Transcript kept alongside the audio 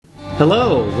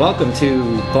Hello, welcome to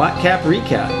Black Cap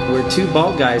Recap, where two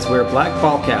bald guys wear black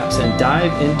ball caps and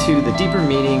dive into the deeper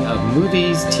meaning of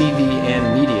movies, TV,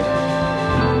 and media.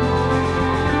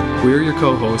 We're your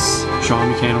co-hosts,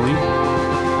 Sean McAnally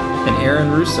and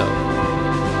Aaron Russo.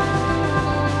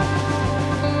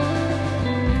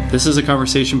 This is a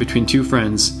conversation between two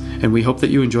friends, and we hope that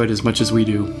you enjoyed as much as we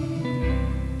do.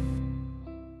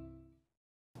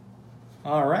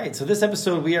 All right, so this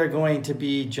episode we are going to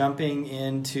be jumping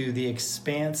into the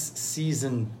Expanse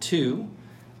Season 2,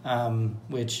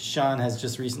 which Sean has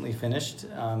just recently finished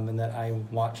and that I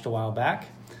watched a while back.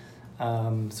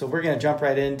 So we're going to jump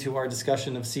right into our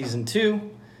discussion of Season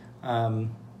 2,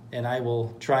 and I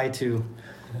will try to,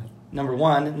 number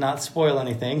one, not spoil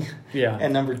anything,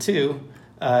 and number two,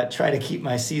 try to keep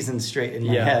my season straight in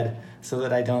my head so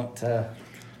that I don't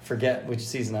forget which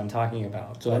season I'm talking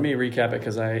about. So let me recap it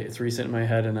because it's recent in my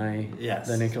head and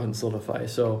then it can solidify.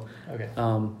 So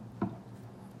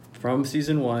from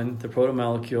season 1, the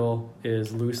protomolecule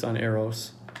is loose on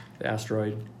Eros, the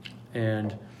asteroid,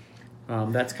 and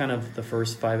that's kind of the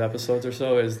first 5 episodes or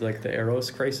so is like the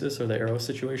Eros crisis or the Eros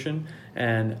situation.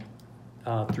 And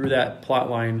through that plot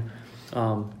line,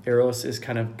 Eros is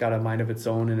kind of got a mind of its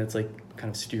own and it's like kind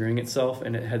of steering itself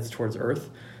and it heads towards Earth.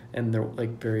 And they're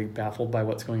like very baffled by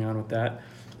what's going on with that.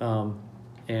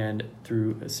 And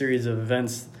through a series of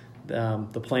events,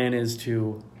 the plan is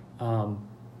to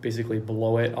basically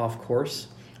blow it off course,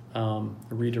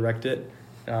 redirect it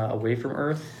away from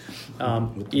Earth,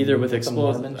 either with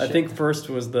explosives. I think first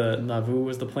was the Nauvoo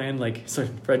was the plan. Like, so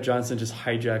Fred Johnson just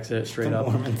hijacks it straight up,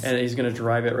 and he's going to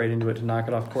drive it right into it to knock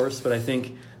it off course. But I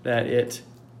think that it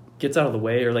gets out of the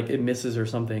way or like it misses or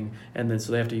something, and then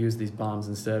so they have to use these bombs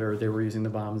instead, or they were using the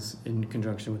bombs in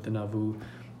conjunction with the Nauvoo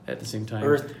at the same time.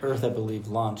 Earth I believe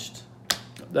launched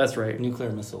that's right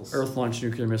nuclear missiles. Earth launched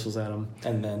nuclear missiles at them,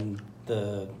 and then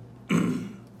the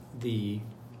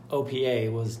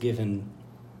OPA was given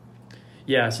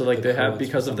so like they have,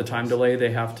 because of the time delay,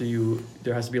 there has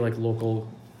to be like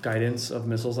local guidance of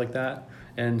missiles like that,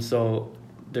 and so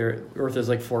Earth is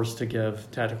like forced to give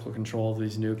tactical control of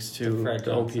these nukes to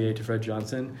the OPA, to Fred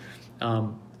Johnson.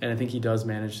 And I think he does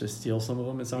manage to steal some of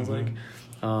them, it sounds like.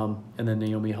 And then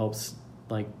Naomi helps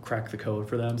like crack the code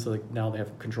for them. So like now they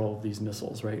have control of these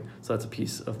missiles, right? So that's a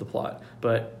piece of the plot.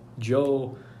 But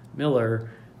Joe Miller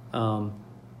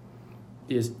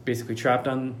is basically trapped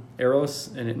on Eros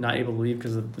and not able to leave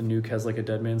because the nuke has like a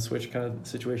dead man switch kind of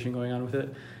situation going on with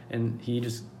it. And he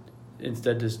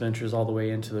instead just ventures all the way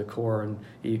into the core, and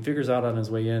he figures out on his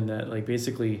way in that like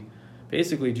basically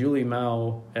Julie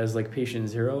Mao as like patient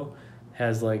 0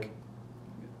 has like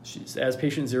as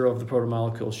patient 0 of the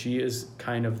protomolecule, she is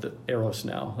kind of the Eros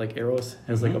now. Like Eros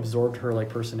has like absorbed her like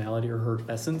personality or her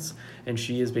essence, and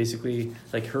she is basically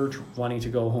like her wanting to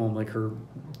go home, like her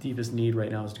deepest need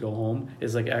right now is to go home,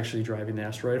 is like actually driving the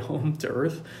asteroid home to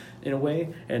Earth in a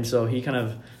way. And so he kind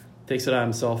of takes it on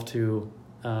himself to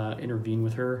intervene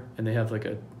with her, and they have like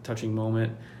a touching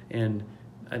moment, and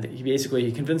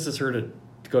he convinces her to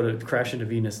go to crash into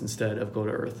Venus instead of go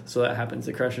to Earth. So that happens,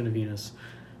 they crash into Venus,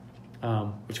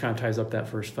 which kind of ties up that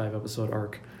first 5 episode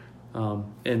arc.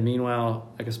 And meanwhile,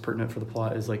 I guess pertinent for the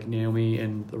plot is like Naomi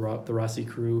and the Rossi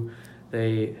crew,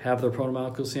 they have their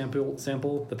protomolecule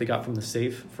sample that they got from the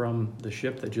safe from the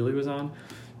ship that Julie was on,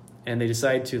 and they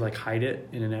decide to like hide it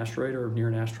in an asteroid or near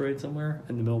an asteroid somewhere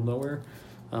in the middle of nowhere,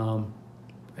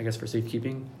 I guess for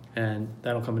safekeeping, and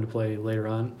that'll come into play later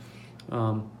on.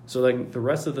 So like the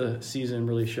rest of the season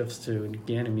really shifts to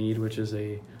Ganymede, which is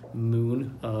a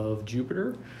moon of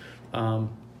Jupiter, and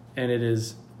it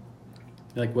is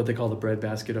like what they call the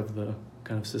breadbasket of the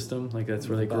kind of system. Like that's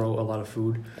where they grow a lot of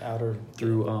food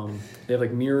through. They have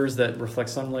like mirrors that reflect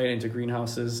sunlight into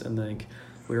greenhouses, and like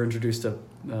we were introduced to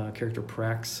character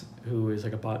Prax, who is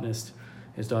like a botanist.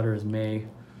 His daughter is May,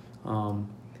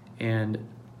 and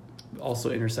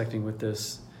also intersecting with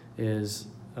this is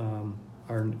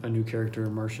a new character,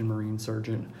 Martian Marine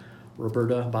Sergeant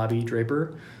Roberta Bobby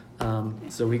Draper.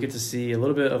 So we get to see a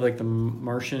little bit of like the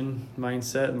Martian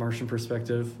mindset, Martian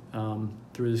perspective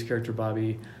through this character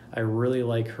Bobby. I really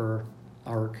like her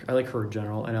arc. I like her in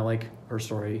general, and I like her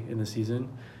story in the season.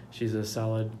 She's a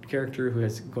solid character who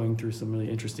is going through some really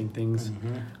interesting things.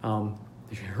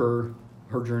 Her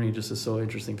journey just is so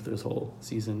interesting through this whole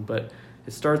season. But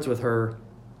it starts with her.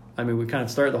 I mean, we kind of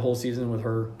start the whole season with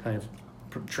her kind of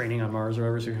training on Mars or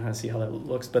whatever, so we kind of see how that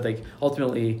looks. But like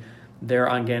ultimately, they're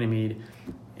on Ganymede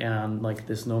and like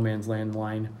this no man's land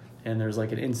line, and there's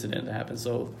like an incident that happens.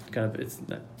 So kind of it's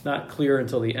not clear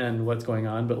until the end what's going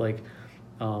on, but like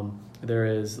There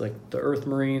is like the Earth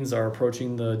Marines are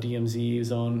approaching the DMZ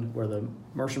zone where the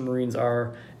Martian Marines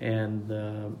are, and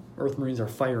the Earth Marines are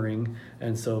firing,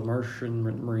 and so Martian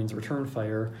Marines return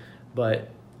fire, but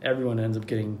everyone ends up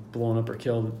getting blown up or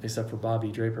killed except for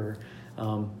Bobby Draper.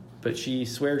 But she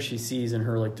swears she sees in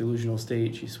her like delusional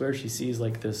state, she swears she sees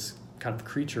like this kind of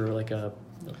creature, like a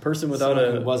person without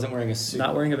Someone who wasn't wearing a suit,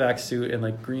 not wearing a vac suit, and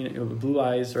like blue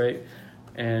eyes, right?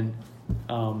 And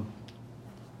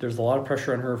there's a lot of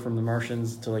pressure on her from the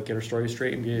Martians to like get her story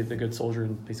straight and be the good soldier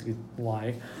and basically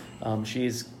lie.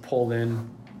 She's pulled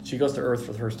in. She goes to Earth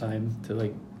for the first time to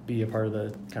like be a part of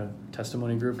the kind of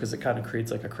testimony group, because it kind of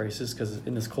creates like a crisis, because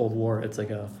in this Cold War it's like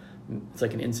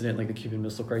an incident like the Cuban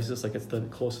Missile Crisis. Like it's the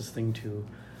closest thing to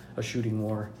a shooting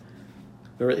war.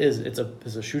 It's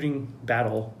a shooting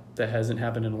battle that hasn't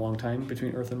happened in a long time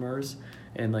between Earth and Mars,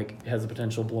 and like it has the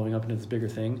potential of blowing up into this bigger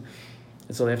thing.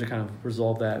 And so they have to kind of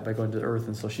resolve that by going to Earth.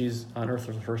 And so she's on Earth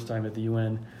for the first time at the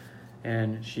UN,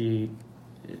 and she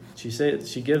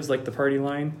gives like the party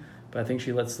line, but I think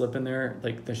she lets slip in there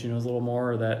like that she knows a little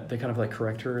more, or that they kind of like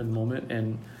correct her in the moment.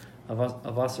 And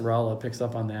Avasarala picks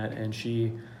up on that, and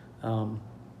she,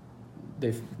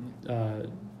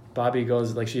 Bobby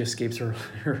goes, like she escapes her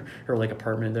like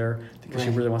apartment there because she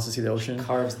really wants to see the ocean. She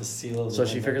carves the seal. So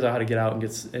she figures out how to get out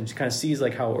and she kind of sees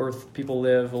like how Earth people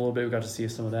live a little bit. We got to see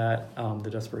some of that, the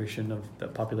desperation of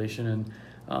that population,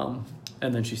 and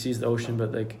then she sees the ocean.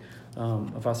 But like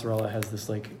Avasarala has this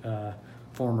like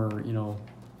former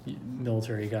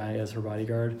military guy as her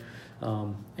bodyguard,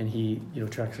 and he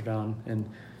tracks her down, and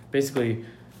basically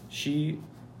she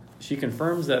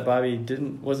confirms that Bobby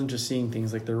wasn't just seeing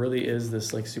things. Like there really is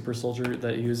this like super soldier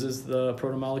that uses the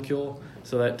protomolecule.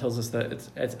 So that tells us that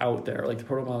it's out there. Like the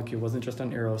protomolecule wasn't just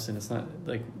on Eros, and it's not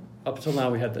like up until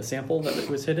now we had the sample that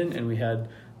was hidden, and we had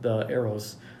the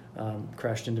Eros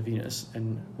crashed into Venus,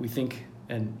 and we think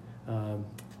and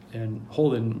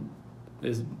Holden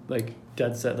is like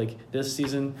dead set. Like this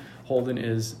season, Holden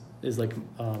is like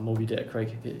Moby Dick,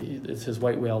 right? It's his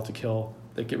white whale to kill.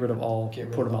 Like get rid of all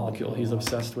protomolecule. He's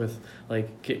obsessed with like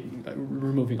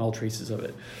removing all traces of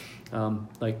it,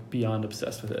 like beyond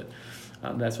obsessed with it.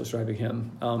 That's what's driving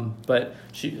him. But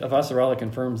Avasarala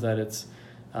confirms that it's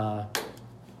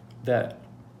that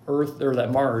Earth or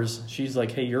that Mars. She's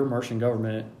like, hey, your Martian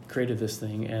government created this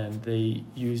thing, and they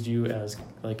used you as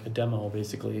like a demo,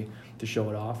 basically, to show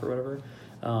it off or whatever.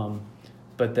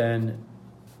 But then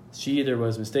she either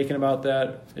was mistaken about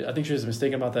that. I think she was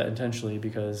mistaken about that intentionally,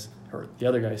 because the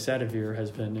other guy, Sadavir,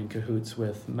 has been in cahoots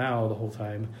with Mao the whole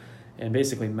time. And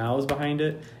basically Mao's behind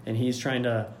it, and he's trying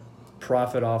to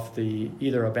profit off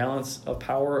either a balance of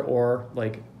power or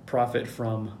like profit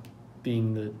from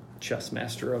being the chess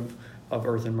master of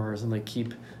Earth and Mars, and like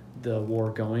keep the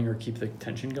war going or keep the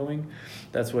tension going.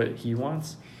 That's what he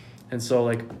wants. And so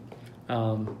like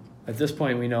at this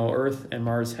point, we know Earth and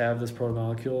Mars have this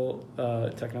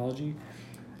protomolecule technology,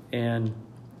 and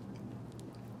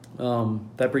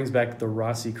that brings back the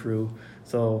Rossi crew.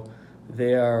 So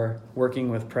they are working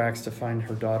with Prax to find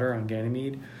her daughter on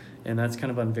Ganymede, and that's kind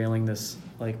of unveiling this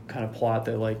like kind of plot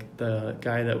that like the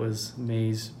guy that was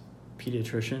May's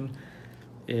pediatrician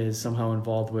is somehow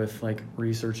involved with like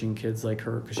researching kids like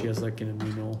her, because she has like an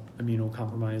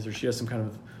immunocompromise, or she has some kind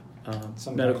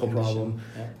of medical problem.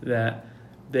 Yeah. That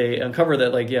they uncover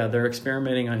that like they're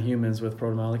experimenting on humans with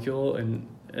protomolecule, and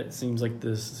it seems like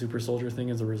this super soldier thing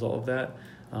is a result of that,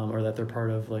 or that they're part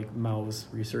of like Mao's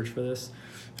research for this.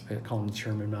 I call him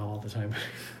Chairman Mao all the time.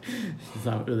 It's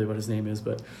not really what his name is,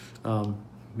 but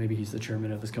maybe he's the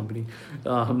chairman of this company.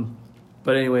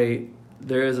 But anyway,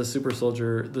 there is a super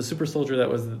soldier. The super soldier that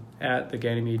was at the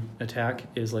Ganymede attack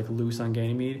is like loose on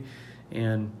Ganymede,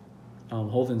 and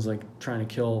Holden's like trying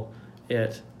to kill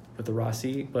it with the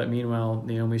Rossi. But meanwhile,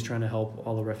 Naomi's trying to help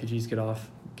all the refugees get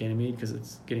off Ganymede because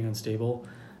it's getting unstable.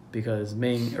 Because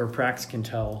Prax can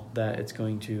tell that it's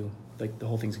going to, like, the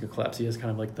whole thing's going to collapse. He has kind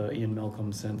of like the Ian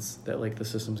Malcolm sense that like the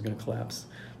system's going to collapse.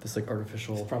 This like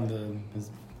artificial from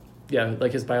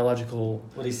like his biological,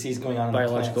 what he sees going on in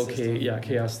biological the plant system.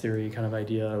 Chaos theory kind of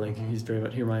idea. Like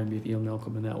he reminded me of Ian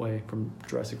Malcolm in that way from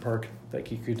Jurassic Park. Like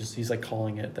he's like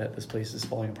calling it that this place is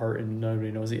falling apart and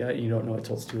nobody knows it yet. You don't know it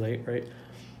till it's too late, right?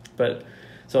 But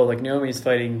so like Naomi's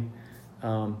fighting,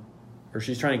 or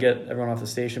she's trying to get everyone off the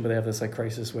station, but they have this like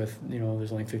crisis with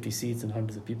there's only 50 seats and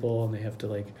hundreds of people, and they have to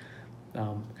like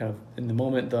kind of in the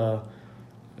moment the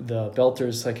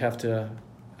Belters like have to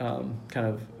kind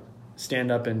of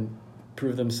stand up and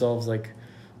prove themselves like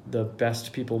the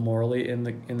best people morally in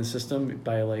the system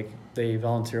by like they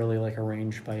voluntarily like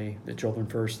arrange by the children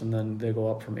first, and then they go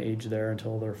up from age there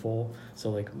until they're full. So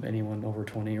like anyone over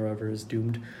 20 or whatever is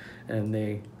doomed, and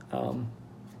they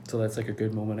So that's like a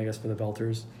good moment, I guess, for the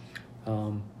Belters.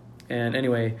 And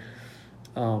anyway,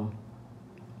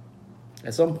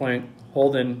 at some point,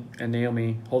 Holden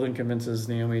convinces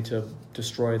Naomi to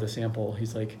destroy the sample.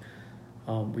 He's like,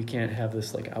 we can't have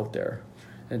this like out there.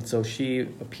 And so she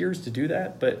appears to do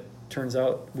that, but turns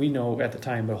out, we know at the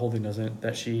time, but Holden doesn't,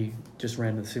 that she just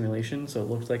ran the simulation. So it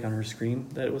looked like on her screen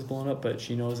that it was blown up, but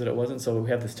she knows that it wasn't. So we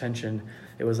have this tension.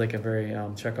 It was like a very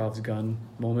Chekhov's gun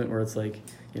moment where it's like,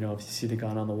 if you see the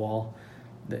gun on the wall,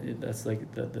 that's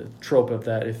like the trope of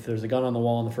that. If there's a gun on the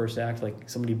wall in the first act, like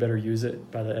somebody better use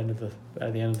it by the end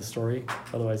of the story.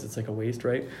 Otherwise, it's like a waste,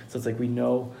 right? So it's like we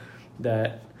know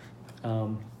that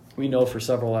for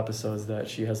several episodes that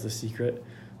she has the secret,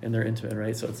 and they're intimate,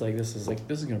 right? So it's like this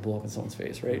is gonna blow up in someone's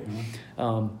face, right?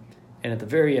 Mm-hmm. And at the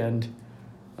very end,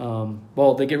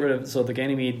 they get rid of, so the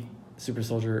Ganymede super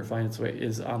soldier finds its way,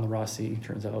 is on the Rossi,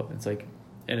 turns out. It's like,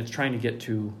 and it's trying to get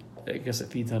to, I guess it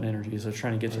feeds on energy, so it's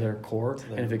trying to get to their core,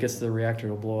 and if it gets to the reactor,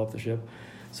 it'll blow up the ship.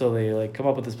 So they like come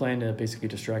up with this plan to basically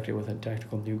distract it with a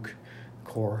tactical nuke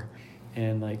core,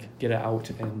 and like get it out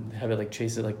and have it like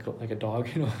chase it like a dog,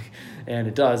 and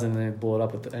it does, and then they blow it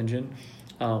up with the engine.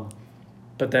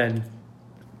 But then,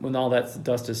 when all that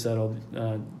dust is settled,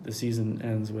 the season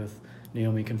ends with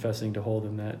Naomi confessing to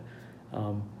Holden that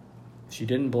she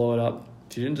didn't blow it up,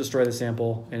 she didn't destroy the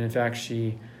sample, and in fact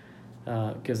she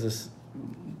gives this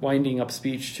winding up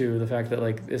speech to the fact that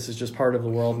like this is just part of the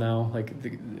world now, like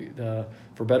the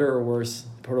for better or worse,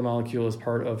 the protomolecule is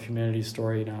part of humanity's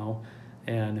story now,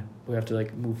 and we have to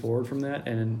like move forward from that.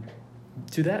 And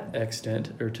to that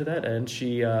extent, or to that end,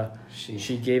 she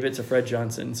gave it to Fred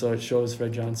Johnson, so it shows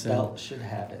Fred Johnson. Belt should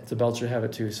have it. The Belt should have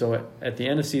it too. So at the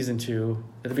end of season 2,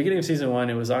 at the beginning of season 1,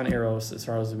 it was on Eros as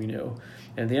far as we knew,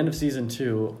 and at the end of season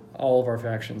 2, all of our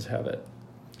factions have it.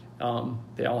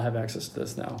 They all have access to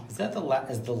this now. Is that the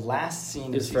last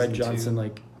scene? Is Fred Johnson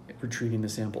like retrieving the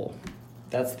sample?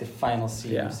 That's the final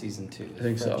scene of season 2. I think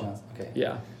Fred so. Johnson. Okay.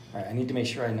 Yeah. All right, I need to make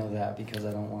sure I know that because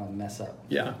I don't want to mess up.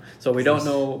 Yeah, so we don't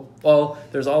know. Well,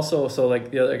 there's also, so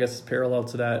like, I guess parallel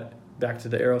to that, back to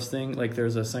the Eros thing, like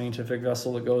there's a scientific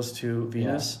vessel that goes to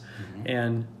Venus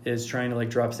and is trying to like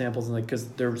drop samples, and like, because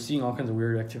they're seeing all kinds of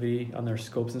weird activity on their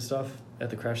scopes and stuff at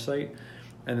the crash site.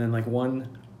 And then like one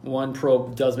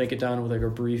probe does make it down with like a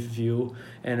brief view,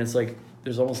 and it's like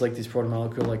there's almost like these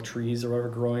protomolecule like trees or whatever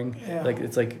growing. Yeah. Like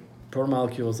it's like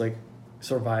protomolecules like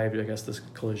survived, I guess, this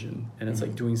collision, and it's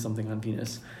like doing something on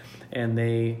Venus, and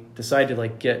they decide to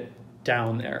like get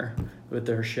down there with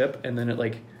their ship, and then it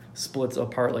like splits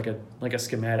apart like a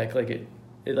schematic, like it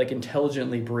like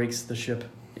intelligently breaks the ship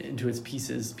into its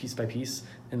pieces, piece by piece,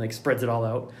 and like spreads it all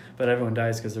out, but everyone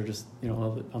dies because they're just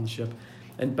on the ship.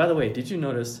 And by the way, did you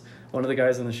notice one of the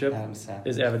guys on the ship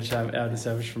is Adam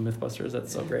Savage from Mythbusters?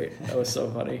 That's so great. That was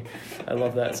so funny. I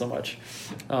love that so much.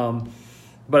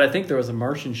 But I think there was a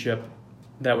Martian ship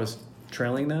that was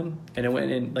trailing them, and it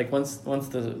went in like once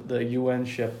the UN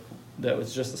ship that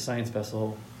was just a science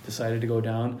vessel decided to go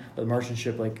down, the Martian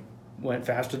ship like went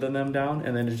faster than them down,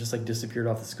 and then it just like disappeared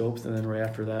off the scopes, and then right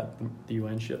after that the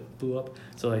UN ship blew up.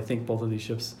 So I think both of these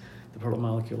ships, the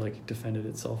protomolecule like defended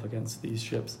itself against these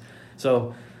ships.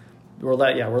 So we're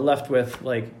left with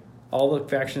like all the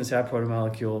factions have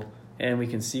protomolecule, and we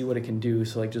can see what it can do.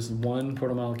 So like just one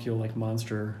protomolecule like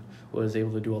monster was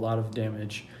able to do a lot of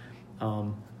damage.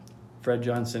 Fred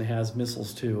Johnson has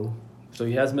missiles too, so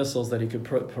he has missiles that he could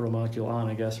put protomolecule on,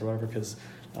 I guess, or whatever. Because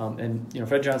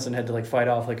Fred Johnson had to like fight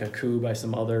off like a coup by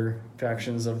some other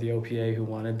factions of the OPA who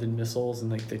wanted the missiles,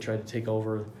 and like they tried to take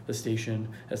over the station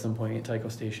at some point at Tycho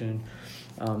Station,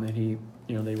 and he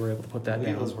they were able to put that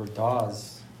down. Those were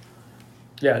Dawes.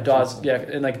 Yeah, Dawes. Yeah,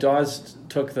 and like Dawes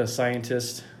took the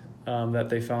scientist that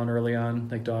they found early on.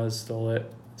 Like Dawes stole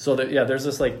it. So there's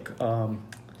this like.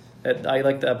 I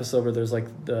like the episode where there's like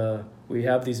we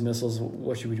have these missiles,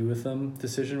 what should we do with them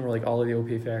decision, where like all of the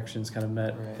OPA factions kind of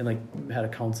met and like had a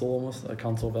council of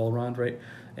Elrond, right?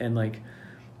 And like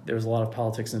there was a lot of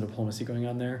politics and diplomacy going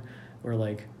on there, where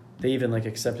like they even like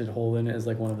accepted Holden as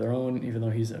like one of their own, even though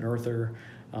he's an Earther,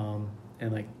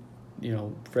 and like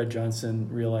Fred Johnson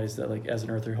realized that like as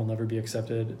an Earther he'll never be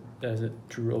accepted as a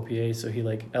true OPA, so he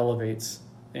like elevates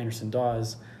Anderson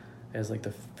Dawes as like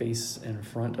the face and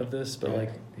front of this, but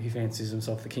like he fancies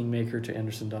himself the kingmaker to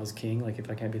Anderson Dawes king. Like if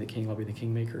I can't be the king, I'll be the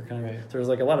kingmaker kind of. So there's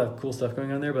like a lot of cool stuff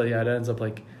going on there, but it ends up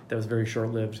like that was very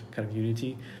short-lived kind of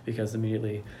unity, because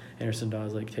immediately Anderson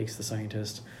Dawes like takes the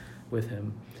scientist with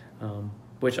him,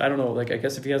 which I don't know. Like I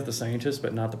guess if he has the scientist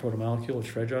but not the protomolecule, which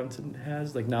Fred Johnson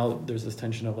has, like now there's this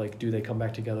tension of like, do they come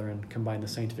back together and combine the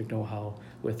scientific know-how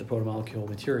with the protomolecule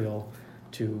material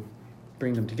to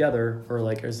bring them together, or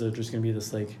like is there just going to be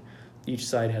this like each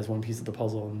side has one piece of the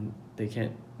puzzle, and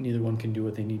neither one can do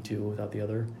what they need to without the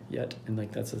other yet, and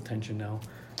like that's the tension now,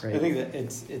 right? I think that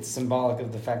it's symbolic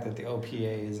of the fact that the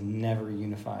OPA is never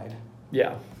unified.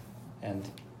 Yeah, and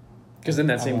because in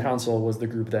that same council was the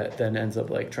group that then ends up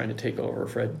like trying to take over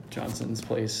Fred Johnson's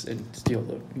place and steal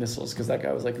the missiles, because that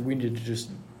guy was like, we need to just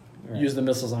use the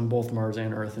missiles on both Mars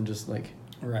and Earth and just like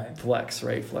flex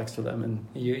for them. And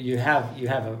you have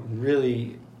a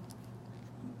really,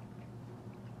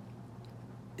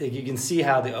 like, you can see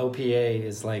how the OPA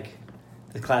is like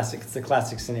it's the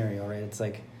classic scenario, right? It's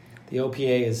like the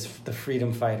OPA is the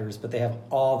freedom fighters, but they have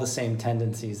all the same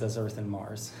tendencies as Earth and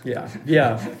Mars.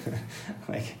 Yeah.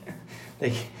 Like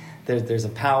there's a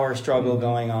power struggle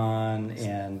going on,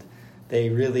 and they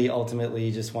really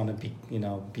ultimately just want to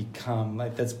become,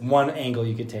 like, that's one angle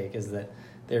you could take, is that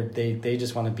they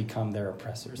just want to become their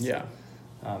oppressors. Yeah.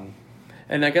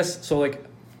 And I guess so. Like,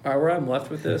 where I'm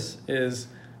left with this is,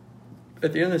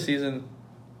 at the end of the season,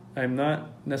 I'm not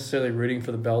necessarily rooting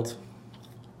for the belt.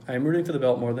 I'm rooting for the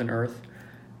belt more than Earth,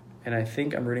 and I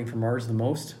think I'm rooting for Mars the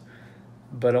most,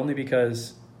 but only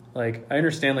because, like, I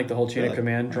understand like the whole chain of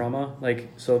command drama. Like,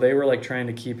 so they were like trying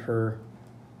to keep her,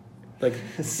 like,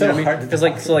 it's so hard because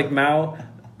like so like Mao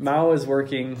is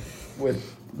working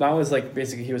with. Mao was like,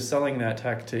 basically he was selling that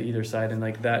tech to either side, and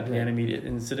like that Ganymede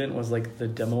incident was like the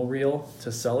demo reel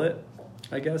to sell it,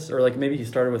 I guess. Or like maybe he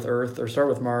started with Earth or started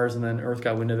with Mars, and then Earth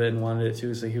got wind of it and wanted it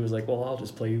too, so he was like, well, I'll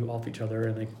just play you off each other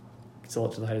and like sell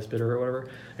it to the highest bidder or whatever.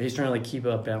 And he's trying to like keep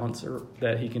a balance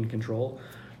that he can control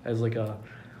as like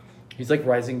he's like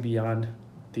rising beyond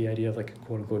the idea of like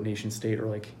quote unquote nation state, or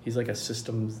like he's like a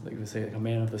systems, like we say, like a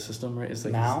man of the system, right? It's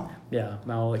like Mao.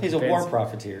 Mao. Like he's a war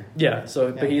profiteer. Yeah.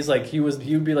 So, but he's like he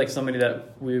would be like somebody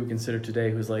that we would consider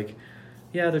today who's like,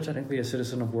 yeah, they're technically a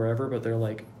citizen of wherever, but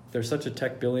they're such a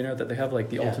tech billionaire that they have like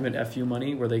the ultimate FU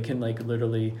money, where they can like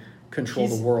literally control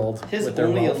the world. His with their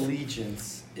only wealth.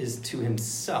 allegiance is to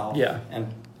himself. Yeah.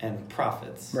 And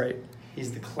profits. Right.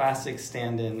 He's the classic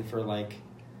stand-in for like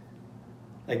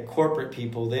corporate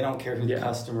people. They don't care who the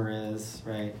customer is,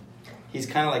 right? He's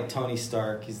kind of like Tony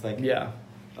Stark. He's like,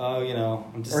 oh,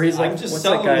 I'm just, or he's like, just what's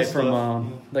that guy from stuff.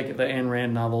 like the Ayn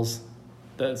Rand novels?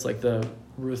 That's like the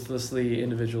ruthlessly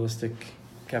individualistic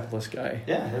capitalist guy.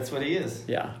 Yeah, that's what he is.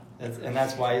 Yeah,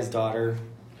 that's why his daughter.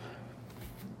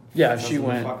 Yeah, she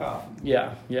went. Fuck off.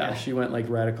 Yeah, she went like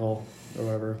radical or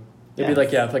whatever. It'd be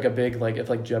like if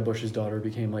like Jeb Bush's daughter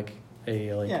became like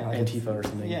a like Antifa or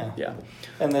something. Yeah.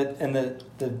 And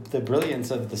the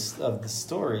brilliance of the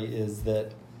story is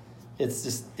that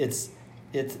it's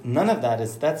none of that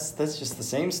is that's just the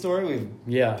same story we've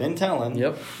been telling.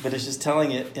 Yep. But it's just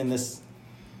telling it in this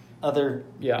other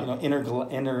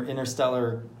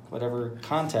interstellar whatever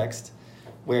context,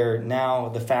 where now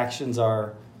the factions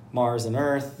are Mars and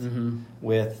Earth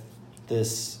with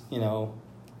this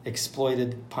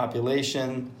exploited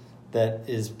population that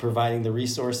is providing the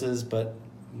resources but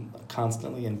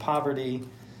constantly in poverty.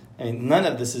 I mean, none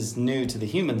of this is new to the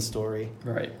human story,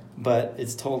 right? But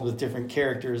it's told with different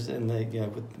characters and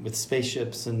with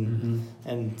spaceships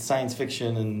and science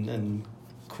fiction and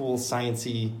cool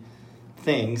sciencey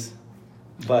things.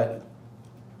 But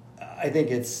I think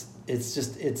it's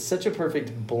such a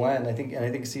perfect blend. I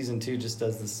think season 2 just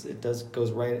does this. It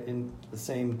goes right in the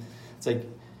same. It's like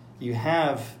you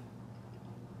have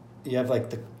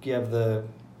the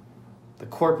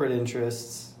corporate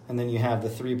interests, and then you have the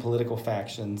 3 political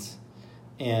factions,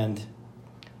 and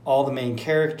all the main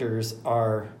characters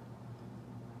are.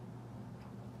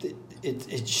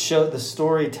 The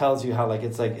story tells you how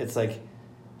it's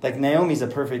like Naomi's a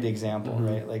perfect example,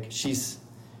 right? Like she's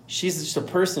just a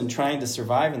person trying to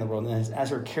survive in the world, and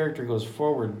as her character goes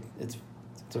forward, it's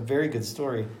a very good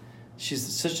story. She's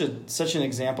such an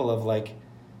example of like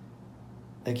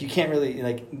you can't really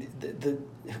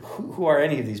who are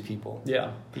any of these people?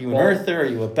 Yeah, are you an Earther? Are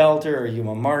you a Belter? Are you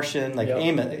a Martian? Like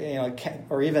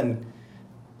or even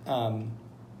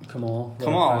Kamal.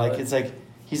 Like it's like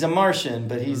he's a Martian,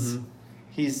 but he's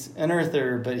an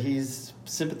Earther, but he's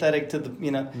sympathetic to the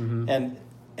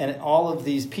and all of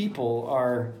these people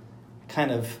are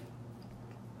kind of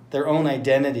their own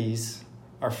identities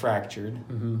are fractured.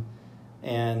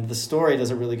 And the story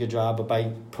does a really good job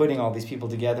by putting all these people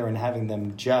together and having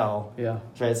them gel. Yeah.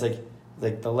 Right? It's like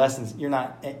the lessons,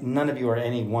 none of you are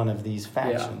any one of these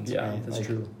factions. Yeah, right? That's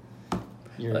true.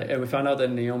 And we found out that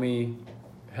Naomi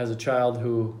has a child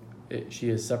who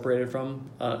she is separated from.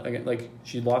 Again, like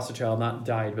she lost a child, not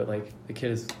died, but like the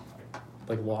kid is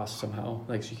like lost somehow.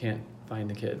 Like she can't find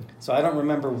the kid. So I don't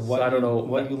remember what So I don't know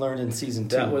what you learned in season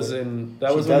 2. That was when they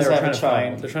were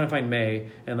trying to find May,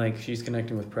 and like she's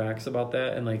connecting with Prax about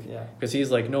that, and like because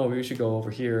he's like, no, we should go over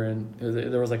here, and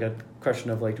there was like a question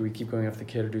of like, do we keep going after the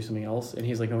kid or do something else? And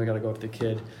he's like, no, we got to go after the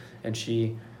kid, and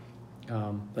she,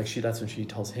 that's when she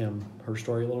tells him her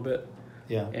story a little bit.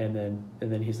 Yeah. And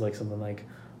then he's like something like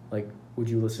would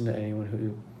you listen to anyone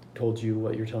who told you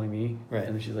what you're telling me? Right.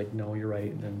 And then she's like, no, you're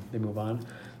right. And then they move on.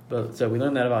 But so we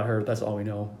learned that about her. That's all we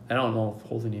know. I don't know if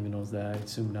Holden even knows that. I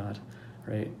assume not.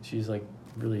 Right. She's like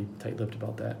really tight-lipped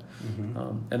about that. Mm-hmm.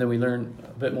 And then we learn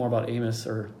a bit more about Amos,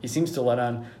 or he seems to let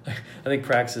on. I think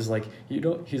Prax is like,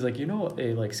 he's like,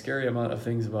 a like scary amount of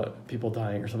things about people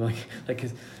dying or something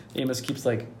like Amos keeps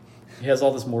like, he has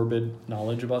all this morbid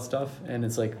knowledge about stuff, and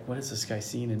it's like, what has this guy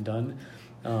seen and done?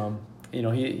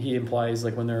 He implies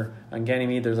like when they're on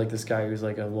Ganymede, there's like this guy who's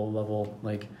like a low level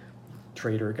like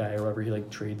trader guy or whatever. He like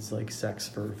trades like sex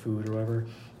for food or whatever.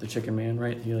 The Chicken Man,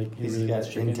 right? He really got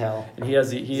intel, and he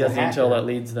has the intel that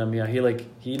leads them. Yeah,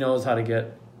 he knows how to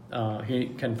get. He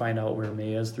can find out where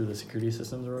May is through the security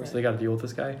systems or whatever. Right. So they got to deal with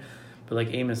this guy. But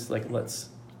like Amos, like lets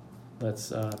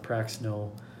Prax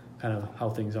know kind of how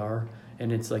things are.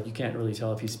 And it's like you can't really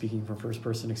tell if he's speaking from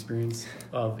first-person experience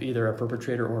of either a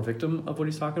perpetrator or a victim of what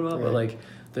he's talking about. Right. But like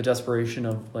the desperation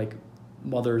of like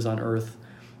mothers on Earth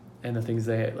and the things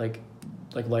they like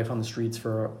life on the streets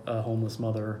for a homeless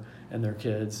mother and their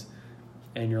kids.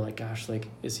 And you're like, gosh, like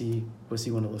was he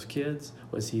one of those kids?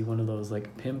 Was he one of those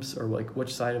like pimps, or like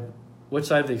which side of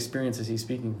the experience is he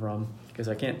speaking from? Because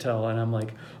I can't tell, and I'm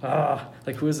like,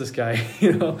 like who is this guy?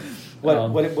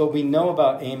 What we know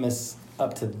about Amos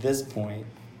up to this point,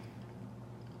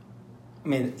 I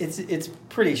mean, it's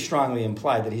pretty strongly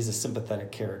implied that he's a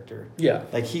sympathetic character. Yeah.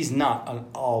 Like, he's not an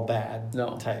all bad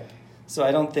type. So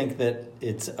I don't think that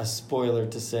it's a spoiler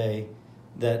to say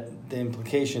that the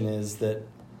implication is that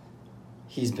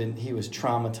he was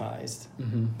traumatized.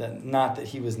 Mm-hmm. Not that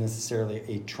he was necessarily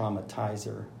a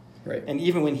traumatizer. Right. And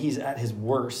even when he's at his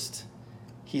worst,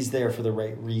 he's there for the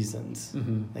right reasons.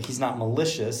 Mm-hmm. Like, he's not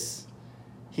malicious.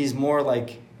 He's more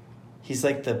like, he's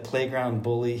like the playground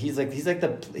bully. He's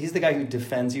the guy who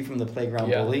defends you from the playground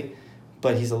bully,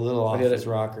 but he's a little off his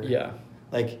rocker. Yeah.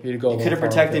 Like, you could have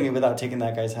protected me without taking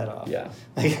that guy's head off. Yeah.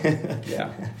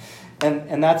 Yeah.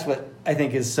 And that's what I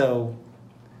think is so,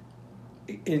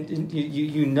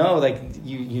 you know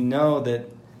that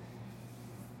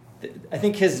I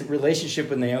think his relationship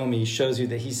with Naomi shows you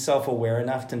that he's self-aware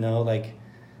enough to know like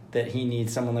that he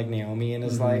needs someone like Naomi in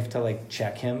his mm-hmm. life to like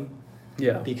check him.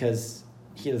 Yeah. Because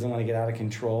he doesn't want to get out of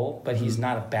control, but mm-hmm. he's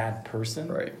not a bad person.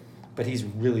 Right. But he's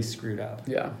really screwed up.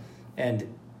 Yeah.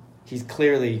 And he's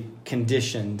clearly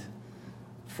conditioned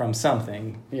from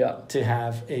something to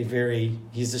have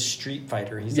he's a street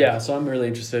fighter. So I'm really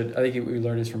interested. I think we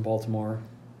learned this from Baltimore,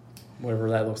 whatever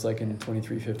that looks like in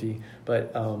 2350.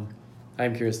 But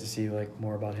I'm curious to see like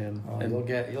more about him. Oh, and you'll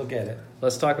get it.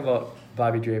 Let's talk about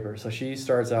Bobby Draper. So she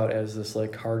starts out as this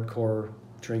like hardcore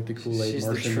drink the Kool-Aid She's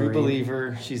Martian the true Marine.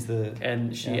 believer. She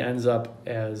ends up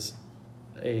as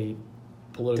a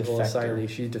political asylee.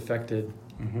 She defected,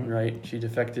 mm-hmm. right? She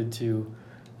defected to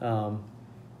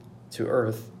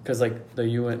Earth because like the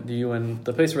UN,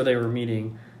 the place where they were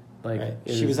meeting, like right.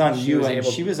 She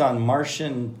was on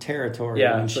Martian territory.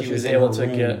 Yeah, and so she was able to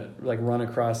get like run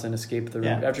across and escape the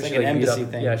room after she like beat up.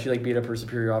 Thing. Yeah, she like beat up her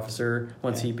superior officer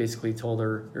once he basically told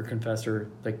her or confessed or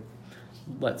like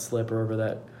let slip or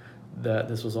whatever that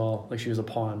this was all like she was a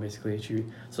pawn basically. She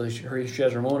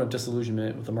has her moment of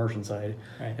disillusionment with the Martian side,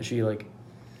 right. and she like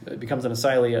becomes an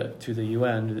asylee to the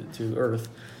UN to Earth,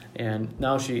 and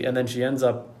then she ends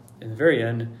up in the very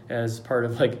end as part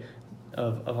of like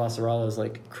of Asarala's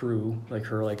like crew, like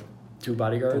her like two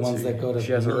bodyguards. The ones that go to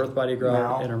she has her Earth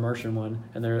bodyguard and her Martian one,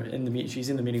 and they're in the she's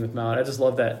in the meeting with Mao. I just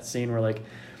love that scene where like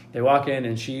they walk in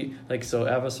and she like so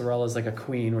Avasarala is like a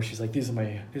queen where she's like these are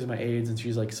my aides, and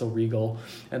she's like so regal,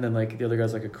 and then like the other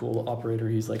guy's like a cool operator.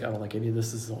 He's like, I don't like any of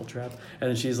this. This is all trap. And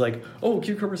then she's like, oh,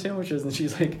 cucumber sandwiches, and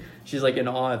she's like in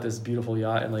awe at this beautiful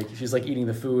yacht, and like she's like eating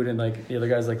the food, and like the other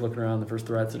guy's like looking around the first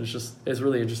threats, and it's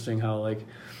really interesting how like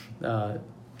the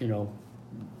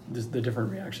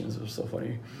different reactions are so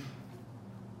funny.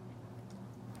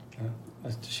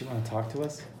 Does she want to talk to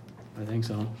us? I think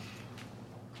so.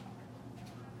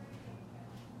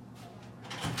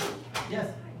 Yes.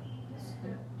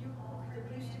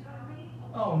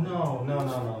 Oh, no.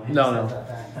 No.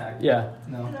 Yeah.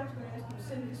 No.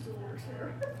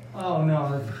 Oh,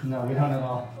 no, we don't at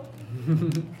all.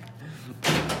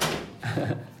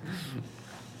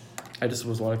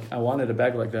 I wanted a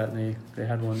bag like that, and they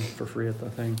had one for free at the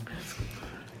thing.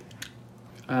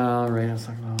 All right, let's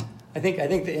talk about I think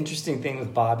the interesting thing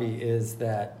with Bobby is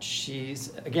that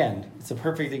she's, again, it's a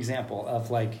perfect example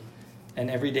of like an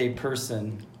everyday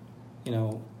person, you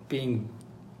know, being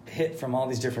hit from all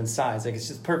these different sides. Like, it's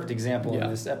just a perfect example in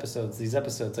these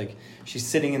episodes. Like, she's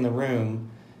sitting in the room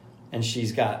and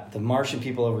she's got the Martian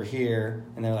people over here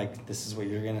and they're like, this is what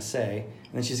you're going to say.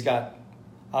 And then she's got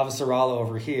Avasarala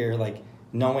over here, like,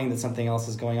 knowing that something else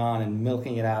is going on and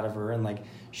milking it out of her. And like,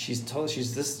 she's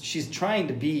trying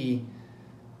to be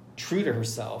true to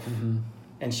herself,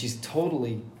 and she's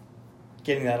totally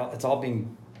getting that. It's all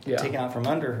being taken out from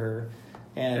under her,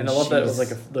 and I love that it was like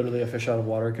literally a fish out of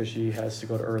water, because she has to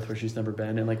go to Earth where she's never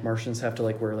been, and like Martians have to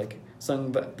like wear like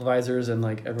sun visors, and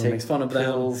like everyone makes fun of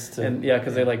them, and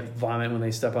because they like vomit when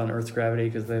they step on Earth's gravity,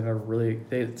 because they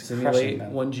simulate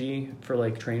 1G for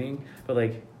like training, but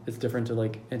like it's different to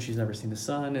like, and she's never seen the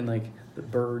sun and like the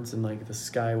birds and like the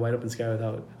sky, wide open sky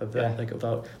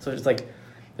without. So it's like,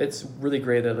 it's really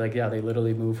great that like, they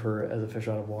literally move her as a fish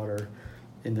out of water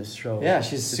in this show. Yeah,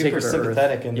 she's super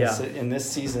sympathetic in this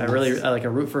season. I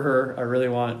root for her. I really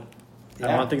want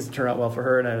things to turn out well for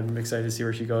her, and I'm excited to see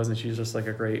where she goes. And she's just like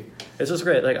it's just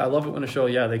great. Like, I love it when a show,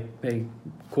 they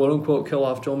quote unquote kill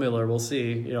off Joel Miller. We'll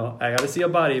see. You know, I got to see a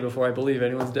body before I believe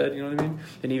anyone's dead. You know what I mean?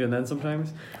 And even then,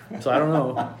 sometimes. So I don't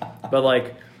know, but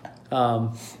like,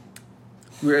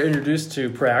 we were introduced to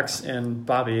Prax and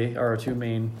Bobby, our two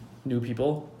main new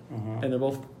people, and they're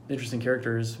both interesting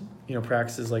characters. You know,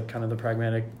 Prax is like kind of the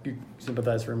pragmatic, you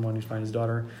sympathize for him when you find his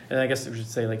daughter, and I guess we should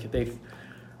say like they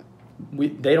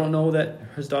don't know that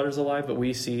his daughter's alive, but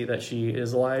we see that she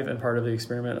is alive and part of the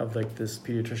experiment of like this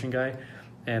pediatrician guy,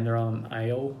 and they're on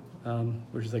Io,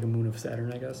 which is like a moon of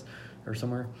Saturn, I guess, or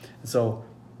somewhere. And so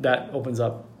that opens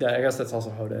up. I guess that's also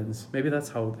how it ends. Maybe that's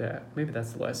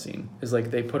the last scene. Is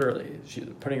like they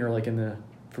putting her like in the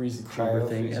freeze chamber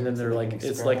thing, and then they're like,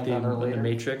 it's like the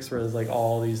Matrix, where there's like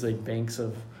all these like banks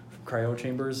of cryo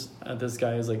chambers. This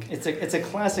guy is like, it's a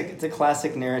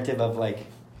classic narrative of like,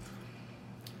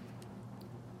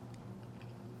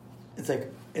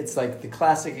 it's like the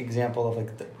classic example of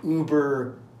like the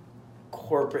uber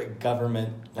corporate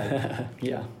government, like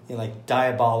like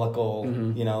diabolical,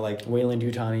 like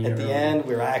Weyland-Yutani. At the end,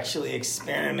 we're actually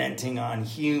experimenting on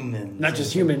humans, not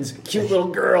just humans, cute little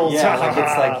girls. Yeah, like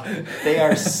it's like they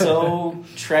are so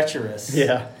treacherous.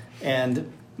 Yeah,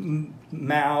 and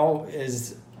Mao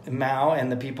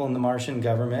and the people in the Martian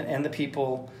government and the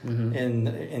people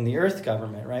in the Earth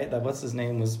government, right? That what's his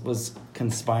name was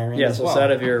conspiring. Yeah, as so well.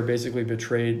 Sadavir basically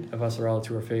betrayed Avasarala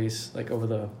to her face, like over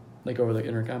the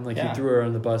intercom. Like he threw her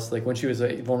on the bus. Like when she was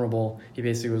vulnerable, he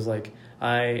basically was like,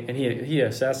 he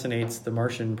assassinates the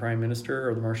Martian prime minister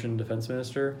or the Martian defense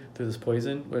minister through this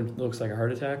poison when it looks like a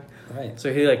heart attack. Right.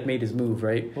 So he like made his move,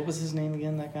 right? What was his name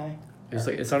again? That guy. It was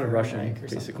like, it sounded Russian,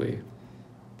 basically.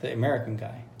 The American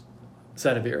guy.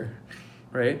 Sadavir,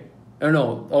 right? Or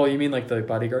no? Oh, you mean like the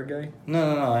bodyguard guy?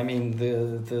 No. I mean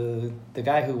the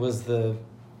guy who was the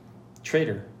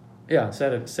traitor. Yeah,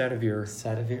 Sadavir.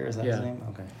 Sadavir, is that his name?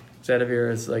 Okay. Sadavir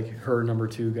is like her number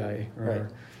 2 guy. Right.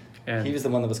 And he was the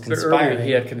one that was conspiring. Earlier,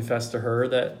 he had confessed to her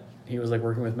that he was like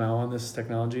working with Mao on this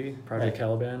technology. Project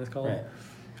Caliban is called. Right.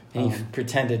 And he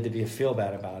pretended to be feel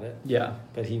bad about it. Yeah.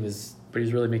 But he's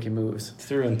really making moves.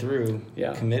 Through and through.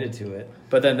 Yeah. Committed to it.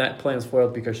 But then that plan was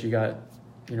foiled because she got,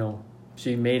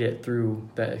 she made it through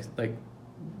that, like,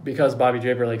 because Bobby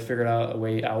Draper like figured out a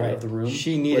way out of the room.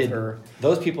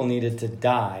 Those people needed to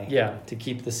die. Yeah. To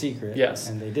keep the secret. Yes.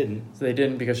 And they didn't. So they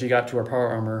didn't, because she got to her power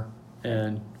armor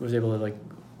and was able to like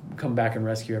come back and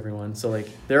rescue everyone. So like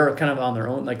they're kind of on their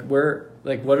own. Like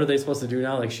what are they supposed to do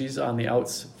now? Like she's on the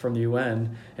outs from the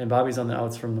UN and Bobby's on the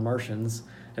outs from the Martians.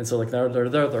 And so, like, they're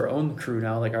their own crew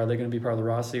now. Like, are they going to be part of the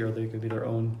Rossi, or are they going to be their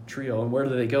own trio? And where do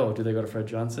they go? Do they go to Fred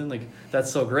Johnson? Like,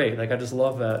 that's so great. Like, I just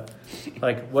love that.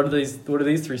 Like, what are these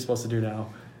 3 supposed to do now?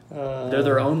 They're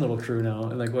their own little crew now.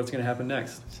 And, like, what's going to happen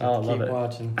next? I love it. Keep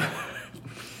watching.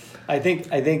 I think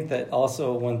that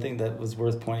also one thing that was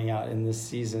worth pointing out in this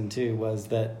season, too, was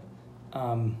that,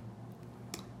 the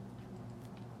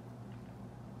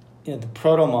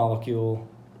proto-molecule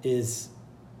is...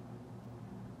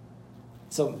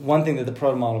 So one thing that the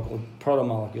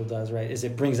proto-molecule does, right, is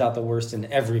it brings out the worst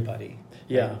in everybody.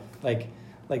 Yeah. Right?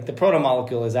 Like the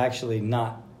proto-molecule is actually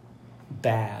not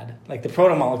bad. Like the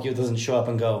proto-molecule doesn't show up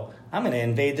and go, I'm going to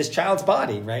invade this child's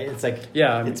body, right? It's like,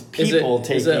 it's people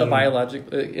taking... Is it a biologic...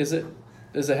 Does it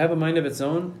have a mind of its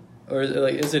own? Or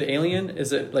is it alien?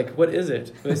 Is it like, what is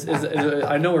it? Is it?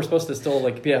 I know we're supposed to still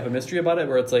like have a mystery about it,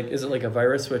 where it's like, is it like a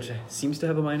virus which seems to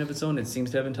have a mind of its own? It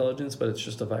seems to have intelligence, but it's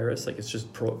just a virus. Like it's just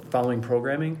following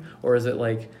programming, or is it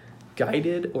like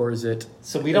guided, or is it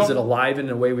we don't, is it alive in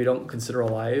a way we don't consider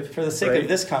alive? For the sake of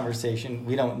this conversation,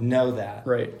 we don't know that.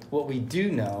 Right. What we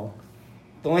do know,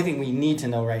 the only thing we need to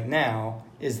know right now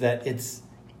is that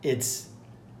it's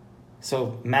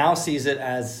so Mao sees it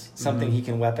as something he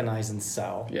can weaponize and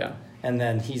sell. Yeah. And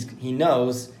then he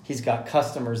knows he's got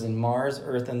customers in Mars,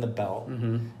 Earth, and the Belt,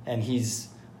 and he's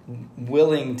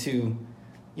willing to,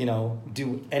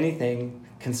 do anything,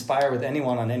 conspire with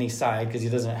anyone on any side because he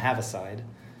doesn't have a side.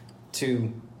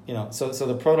 To so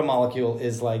the protomolecule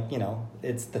is like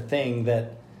it's the thing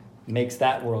that makes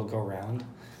that world go round,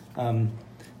 and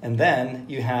then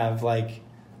you have like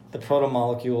the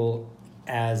protomolecule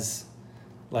as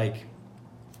like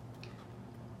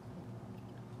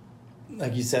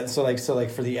you said, so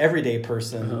for the everyday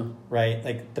person, right?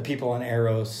 Like the people on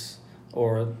Eros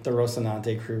or the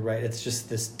Rocinante crew, right? It's just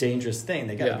this dangerous thing.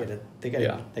 They gotta get it. They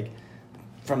gotta like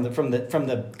from the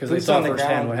because they saw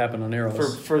firsthand what happened on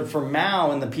Eros. For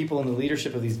Mao and the people in the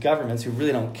leadership of these governments who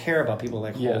really don't care about people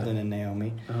like Holden and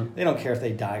Naomi. They don't care if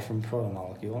they die from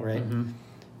protomolecule, right?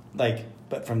 Like,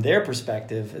 but from their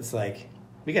perspective, it's like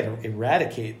we got to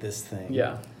eradicate this thing.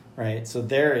 Yeah. Right. So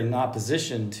they're in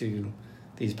opposition to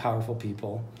these powerful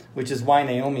people, which is why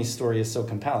Naomi's story is so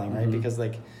compelling, right? Because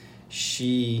like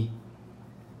she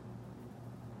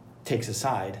takes a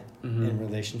side in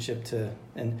relationship to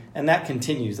and that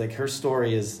continues. Like her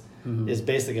story is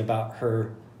basically about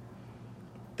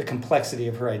the complexity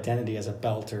of her identity as a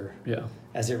belter,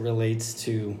 as it relates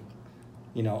to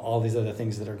all these other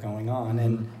things that are going on,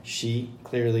 and she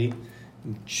clearly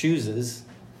chooses.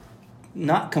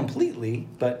 Not completely,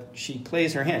 but she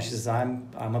plays her hand. She says, I'm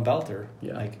a belter,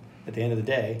 like at the end of the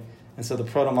day. And so the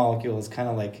protomolecule is kind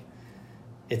of like,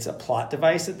 it's a plot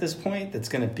device at this point that's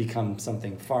going to become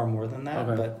something far more than that.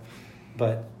 Okay.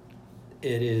 But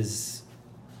it's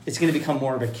going to become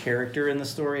more of a character in the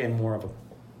story and more of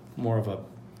a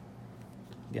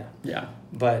yeah.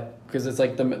 But because it's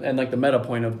like the meta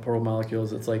point of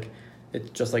protomolecules, it's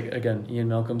just like again Ian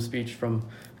Malcolm's speech from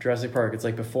Jurassic Park. It's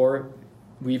like before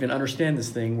we even understand this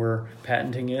thing, we're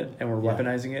patenting it and we're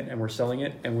weaponizing it and we're selling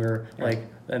it and we're putting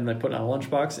it on a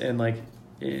lunchbox and like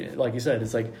you said,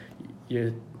 it's like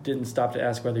you didn't stop to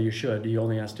ask whether you should. You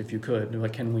only asked if you could. And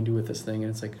like, can we do with this thing?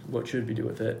 And it's like, what should we do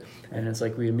with it? And it's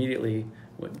like we immediately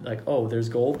like, oh, there's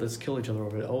gold, let's kill each other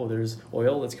over it. Oh, there's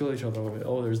oil, let's kill each other over it.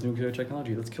 Oh, there's nuclear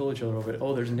technology, let's kill each other over it.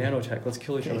 Oh, there's nanotech, let's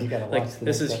kill each other. Like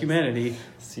this is humanity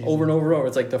over and over and over.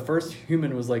 It's like the first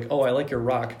human was like, oh, I like your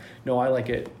rock. No, I like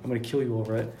it. I'm going to kill you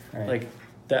over it. Right. Like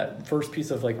that first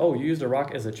piece of like, oh, you used a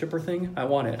rock as a chipper thing. I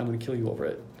want it. I'm going to kill you over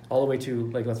it. All the way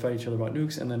to like, let's fight each other about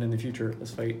nukes, and then in the future,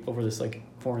 let's fight over this like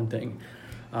foreign thing.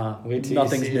 Wait till you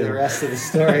see new. The rest of the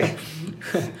story.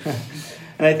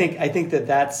 And I think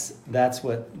that's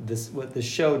what the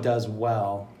show does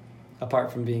well,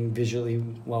 apart from being visually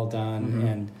well done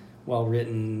and well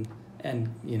written,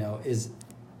 and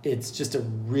it's just a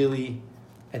really,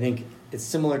 I think it's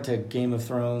similar to Game of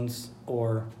Thrones,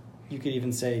 or you could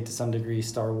even say to some degree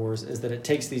Star Wars, is that it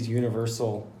takes these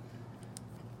universal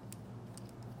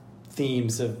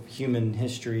themes of human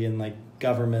history and like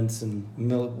governments and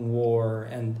war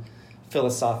and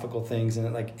philosophical things,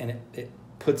 and it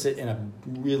puts it in a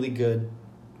really good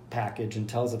package and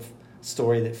tells a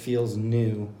story that feels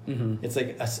new. It's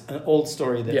like an old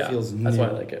story that feels new. That's why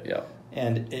I like it. Yeah,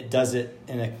 and it does it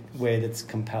in a way that's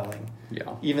compelling.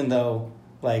 Yeah, even though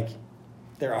like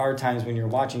there are times when you're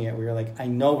watching it where you're like, I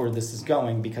know where this is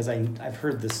going because I've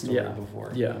heard this story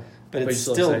before. Yeah. But it's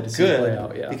still good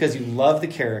because you love the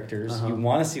characters. You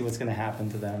want to see what's going to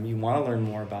happen to them. You want to learn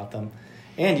more about them,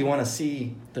 and you want to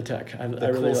see the tech, the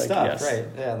cool really stuff, right?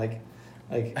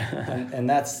 Yeah, and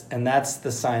that's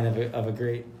the sign of a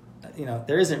great.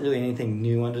 There isn't really anything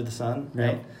new under the sun,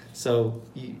 right? Yep. So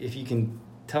if you can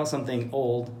tell something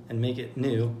old and make it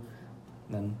new,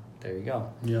 then there you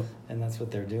go. Yep. And that's what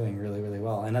they're doing really, really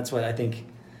well, and that's what I think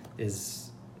is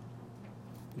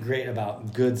great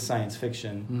about good science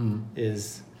fiction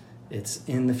is it's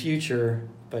in the future,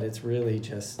 but it's really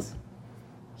just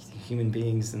human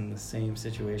beings in the same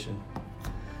situation.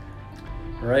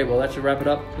 All right, well, that should wrap it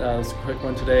up. It's a quick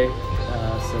one today.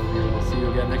 So we will see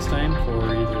you again next time for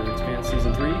either Expanse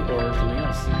Season 3 or something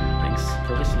else. Thanks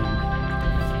for listening.